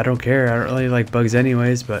 but I don't care. I don't really like bugs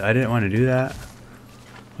anyways, but I didn't want to do that.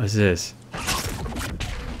 What's this?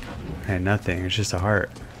 Hey, nothing. It's just a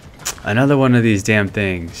heart. Another one of these damn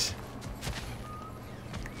things.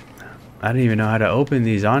 I don't even know how to open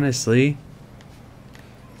these, honestly.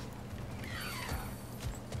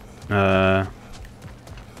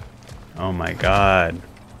 my god.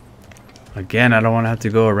 Again, I don't want to have to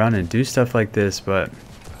go around and do stuff like this, but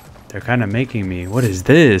they're kind of making me. What is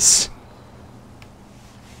this?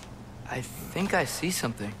 I think I see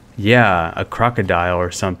something. Yeah, a crocodile or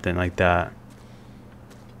something like that.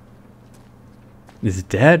 Is it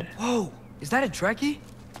dead? Whoa, is that a Trekkie?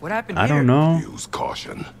 What happened I here? don't know. Use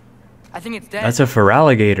caution. I think it's dead. That's a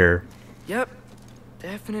feraligator. Yep,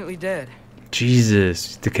 definitely dead.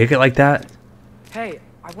 Jesus, to kick it like that? Hey,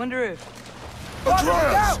 I wonder if...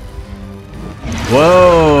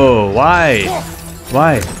 Whoa, why?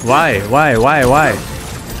 Why?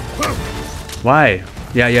 Why?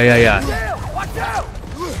 Yeah.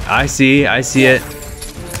 I see it.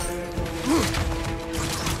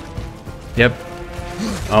 Yep.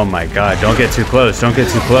 Oh my god, don't get too close,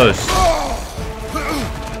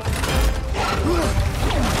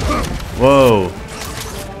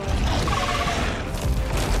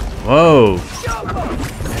 Whoa.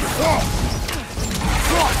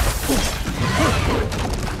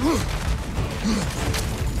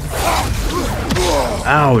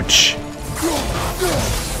 Ouch.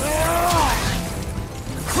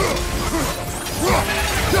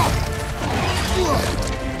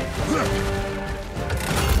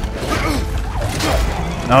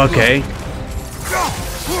 Okay.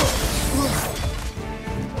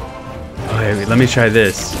 Okay, let me try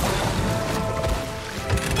this.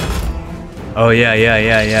 Oh yeah. Yeah.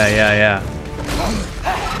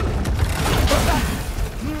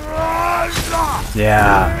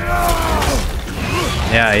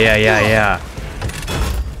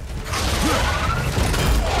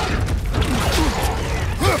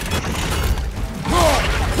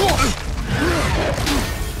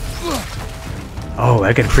 Oh,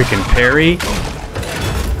 I can freaking parry.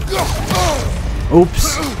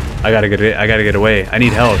 Oops. I gotta get away. I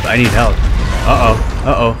need health.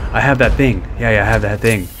 Uh-oh. I have that thing. Yeah, I have that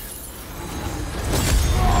thing.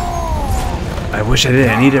 I wish I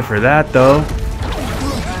didn't need it for that, though.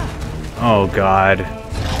 Oh, God.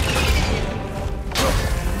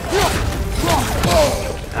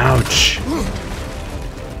 Ouch.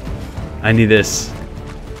 I need this.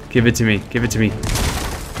 Give it to me.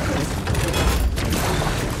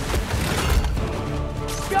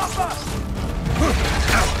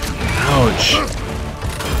 Ouch.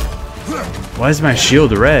 Why is my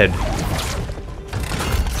shield red?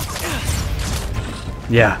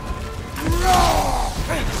 Yeah.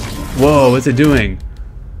 Whoa, what's it doing?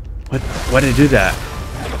 Why did it do that?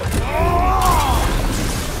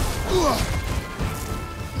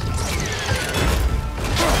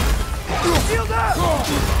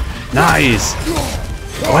 Nice!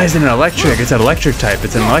 Why is it an electric? It's an electric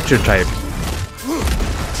type.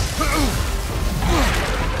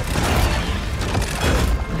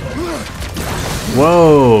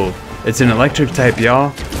 Whoa! It's an electric type,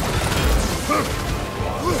 y'all.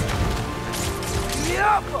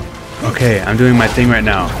 Okay, I'm doing my thing right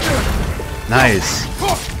now. Nice.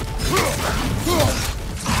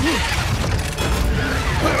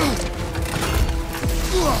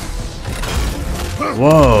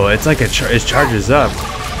 Whoa, it's like it charges up.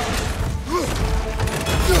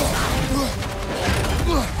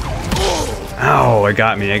 Ow, it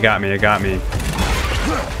got me.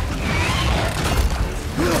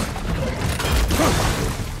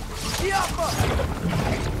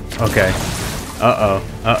 Okay. Uh-oh.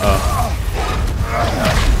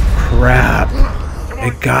 Crap.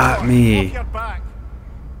 It got me.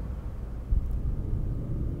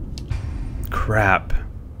 Crap.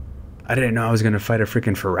 I didn't know I was gonna fight a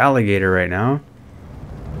freaking feraligator right now.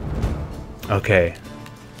 Okay.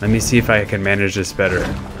 Let me see if I can manage this better.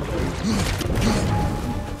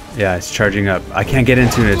 Yeah, it's charging up. I can't get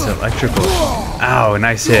into it. It's electrical. Ow,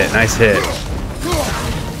 nice hit.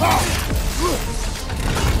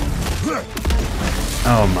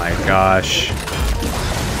 Oh my gosh.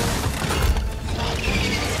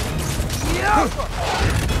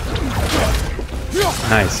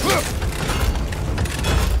 Nice.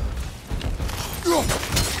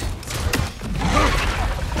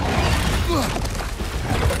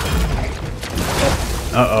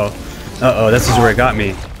 Uh-oh, this is where it got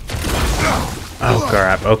me. Oh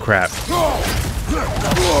crap.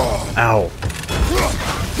 Ow.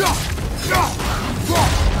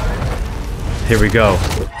 Here we go.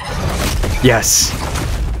 Yes.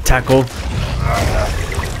 Tackle.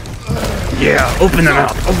 Yeah, open the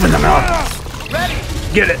mouth.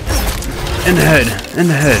 Get it. In the head.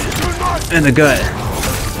 In the gut.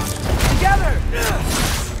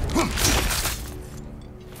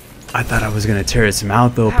 I thought I was gonna tear its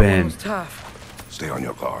mouth open. Stay on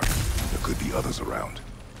your guard. There could be others around.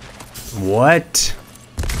 What?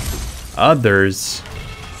 Others? I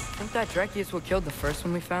think think that Drekius what killed the first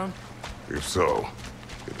one we found? If so,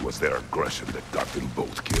 it was their aggression that got them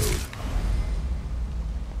both killed.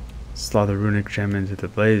 Slot the runic gem into the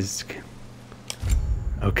blaze.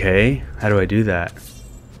 Okay, how do I do that?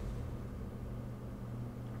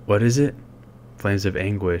 What is it? Flames of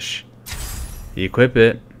anguish. Equip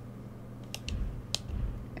it.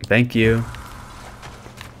 Thank you.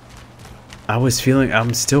 I'm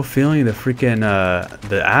still feeling the freaking,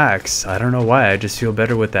 the axe. I don't know why, I just feel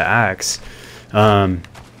better with the axe.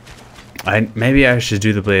 Maybe I should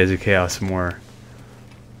do the Blaze of Chaos more.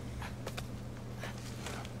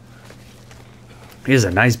 He has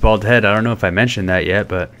a nice bald head. I don't know if I mentioned that yet,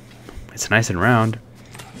 but it's nice and round.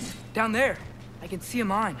 Down there. I can see a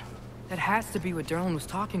mine. That has to be what Durlin was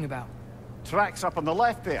talking about. Tracks up on the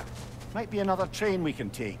left there. Might be another train we can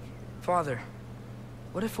take. Father,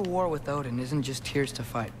 what if a war with Odin isn't just Tyr's to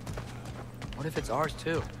fight? What if it's ours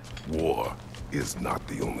too? War is not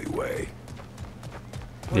the only way.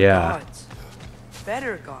 We're Yeah. gods.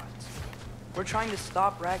 Better gods. We're trying to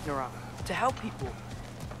stop Ragnarok, to help people.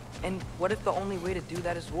 And what if the only way to do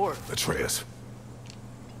that is war? Atreus,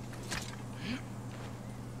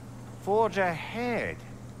 Forge ahead.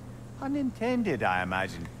 Unintended, I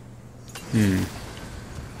imagine.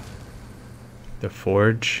 The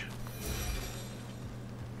forge.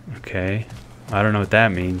 Okay. I don't know what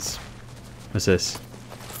that means. What's this?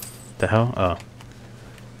 The hell?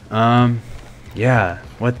 Oh. Yeah.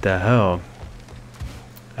 What the hell?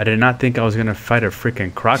 I did not think I was gonna fight a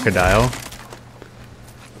freaking crocodile.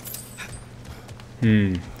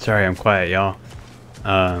 Sorry, I'm quiet, y'all.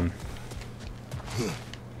 I'm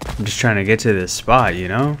just trying to get to this spot, you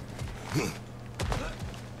know?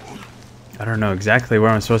 I don't know exactly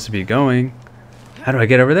where I'm supposed to be going. How do I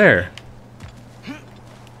get over there?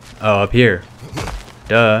 Oh, up here.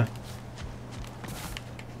 Duh.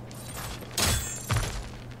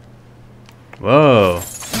 Whoa.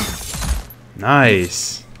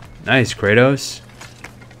 Nice. Nice, Kratos.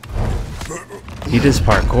 He does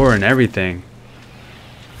parkour and everything.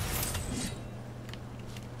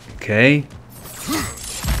 Okay.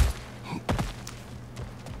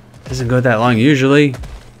 Doesn't go that long usually.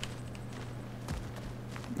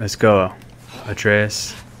 Let's go,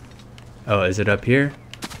 Atreus. Oh, is it up here?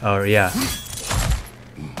 Oh, yeah.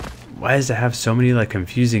 Why does it have so many like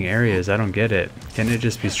confusing areas? I don't get it. Can't it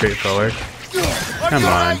just be straightforward? Come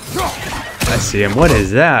on. I see him. What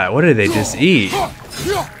is that? What did they just eat?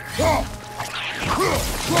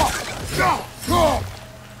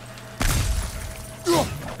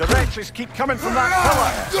 The wretches keep coming from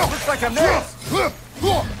that pillar. Looks like a nest.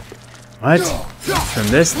 What? From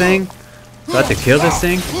this thing? About to kill this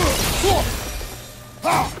thing?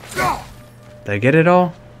 Did I get it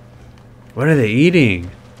all? What are they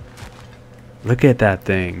eating? Look at that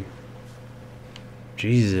thing.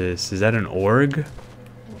 Jesus, is that an org?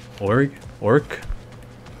 Org? Orc?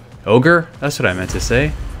 Ogre? That's what I meant to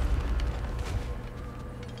say.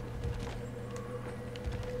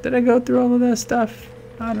 Did I go through all of that stuff?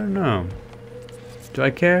 I don't know. Do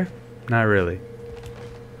I care? Not really.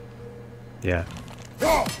 Yeah.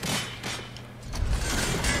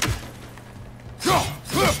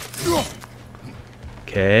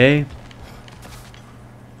 Okay.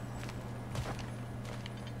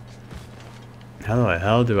 How the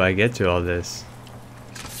hell do I get to all this?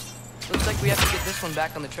 Looks like we have to get this one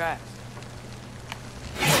back on the track.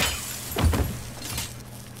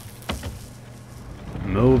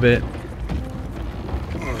 Move it.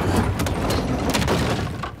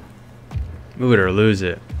 Move it or lose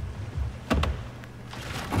it.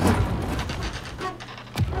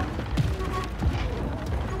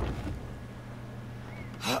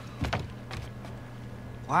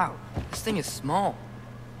 Wow, this thing is small.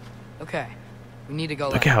 Okay, we need to go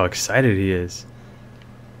Look left. at how excited he is.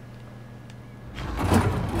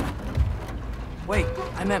 Wait,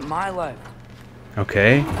 I meant my left.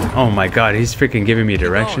 Okay. Oh my god, he's freaking giving me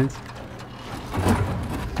directions.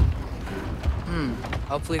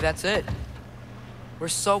 Hopefully that's it. We're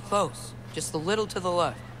so close. Just a little to the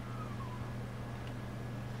left.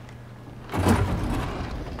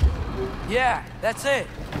 Yeah, that's it.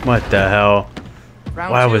 What the hell?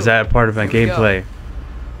 Round Why two. was that part of my Here we go. gameplay?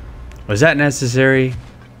 Was that necessary?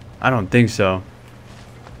 I don't think so.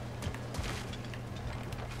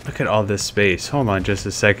 Look at all this space. Hold on just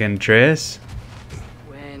a second, Atreus.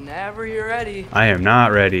 Whenever you're ready. I am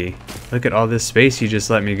not ready. Look at all this space you just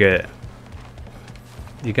let me get.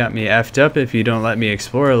 You got me effed up if you don't let me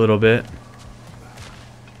explore a little bit.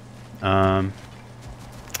 I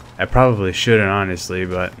probably shouldn't, honestly,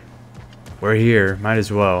 but we're here. Might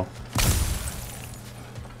as well.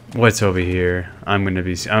 What's over here? I'm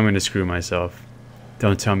gonna screw myself.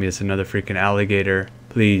 Don't tell me it's another freaking alligator.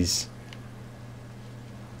 Please.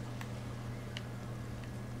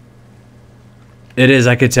 It is,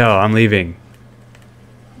 I could tell. I'm leaving.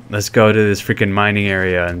 Let's go to this freaking mining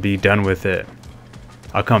area and be done with it.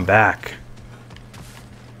 I'll come back.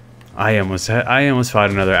 I almost fought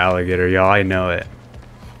another alligator, y'all. I know it.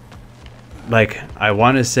 Like, I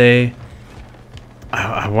want to say...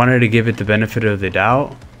 I wanted to give it the benefit of the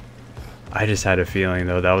doubt. I just had a feeling,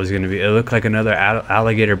 though, that was going to be... It looked like another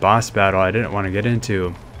alligator boss battle I didn't want to get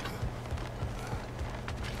into.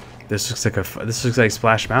 This looks like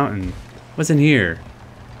Splash Mountain. What's in here?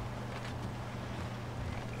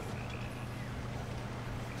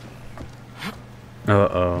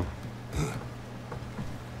 Uh-oh.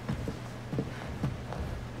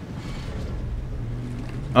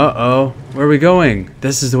 Uh-oh. Where are we going?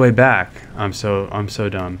 This is the way back. I'm so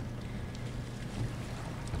dumb.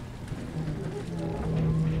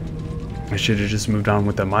 I should have just moved on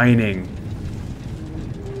with the mining.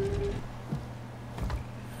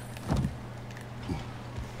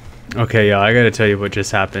 Okay, y'all, I gotta tell you what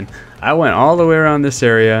just happened. I went all the way around this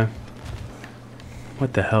area.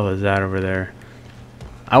 What the hell is that over there?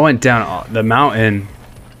 I went down the mountain,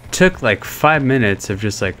 took like 5 minutes of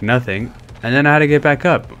just like nothing, and then I had to get back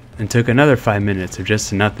up and took another 5 minutes of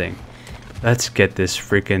just nothing. Let's get this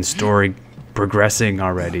freaking story progressing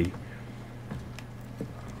already.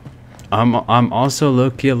 I'm also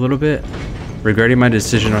low-key a little bit regretting my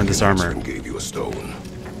decision on this armor. Gave you a stone.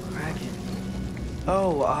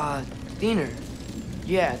 Oh, Diener.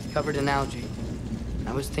 Yeah, it's covered in algae.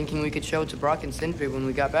 I was thinking we could show it to Brock and Sindri when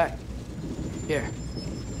we got back. Here.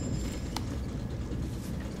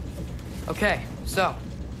 Okay, so,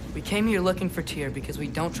 we came here looking for Tyr because we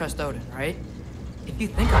don't trust Odin, right? If you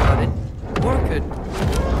think about it, War could...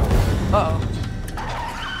 Uh-oh.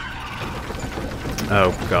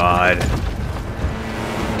 Oh, God.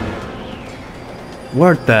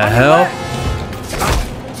 What the hell?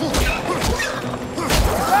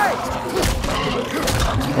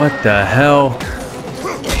 What the hell?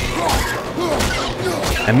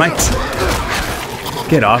 I might...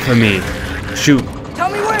 Get off of me. Shoot. Tell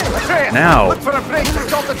me where! Now. Look for a brake to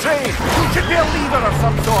stop the train! Should be a lever or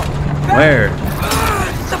some sort! Where?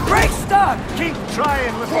 The brake's stuck! Keep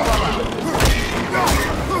trying, little brother!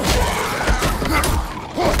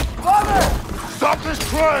 Father! Stop this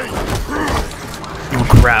train! Oh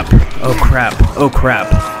crap. Oh crap. Oh crap.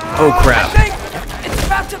 Oh crap. I think it's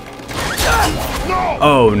about to... No!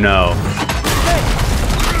 Oh no.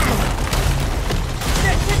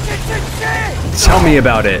 Tell me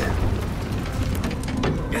about it.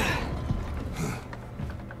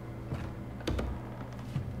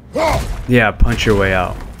 Yeah, punch your way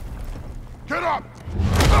out. Get up!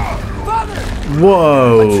 Father!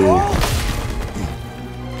 Whoa.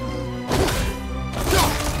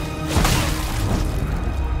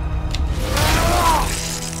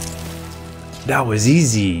 That was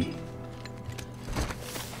easy.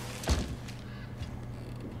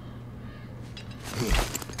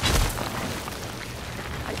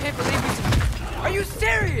 I can't believe you... Are you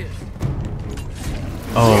serious?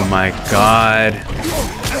 Oh my God.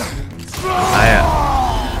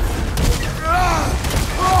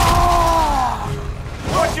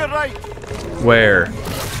 Watch your right! Where?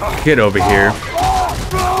 Get over here.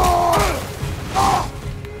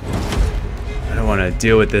 I don't want to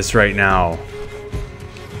deal with this right now.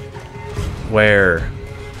 Where?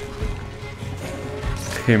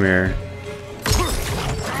 Come here.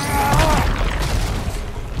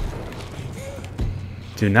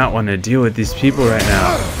 Do not want to deal with these people right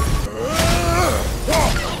now.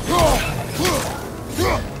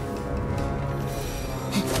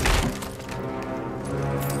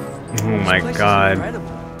 Oh my God.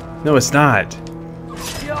 No, it's not.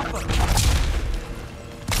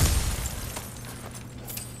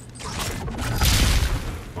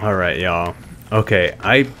 Alright, y'all. Okay,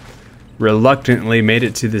 I reluctantly made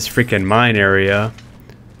it to this freaking mine area.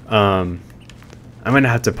 I'm gonna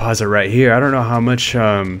have to pause it right here. I don't know how much,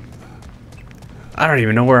 I don't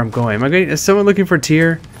even know where I'm going. Is someone looking for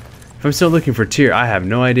Tyr? If I'm still looking for Tyr, I have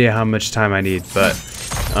no idea how much time I need, but,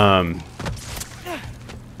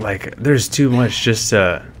 like, there's too much just,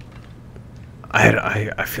 I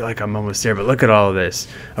feel like I'm almost there, but look at all of this.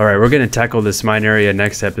 Alright, we're gonna tackle this mine area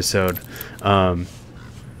next episode.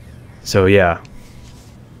 So yeah.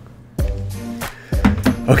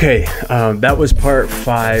 Okay, that was part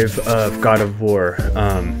 5 of God of War.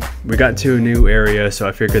 We got to a new area, so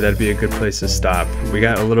I figured that'd be a good place to stop. We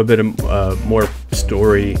got a little bit of more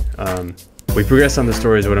story we progressed on the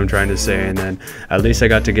story is what I'm trying to say, and then at least I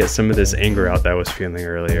got to get some of this anger out that I was feeling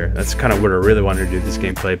earlier. That's kind of what I really wanted to do this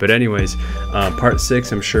gameplay. But anyways, part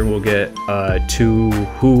 6, I'm sure we'll get to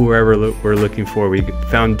whoever we're looking for. We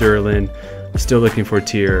found Durlin, still looking for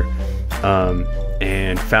Tyr,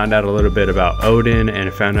 and found out a little bit about Odin,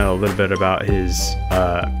 and found out a little bit about his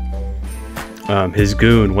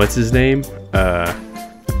goon. What's his name?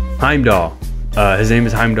 Heimdall. His name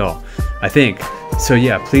is Heimdall, I think. So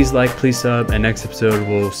yeah, please like, please sub, and next episode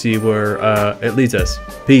we'll see where it leads us.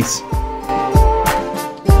 Peace.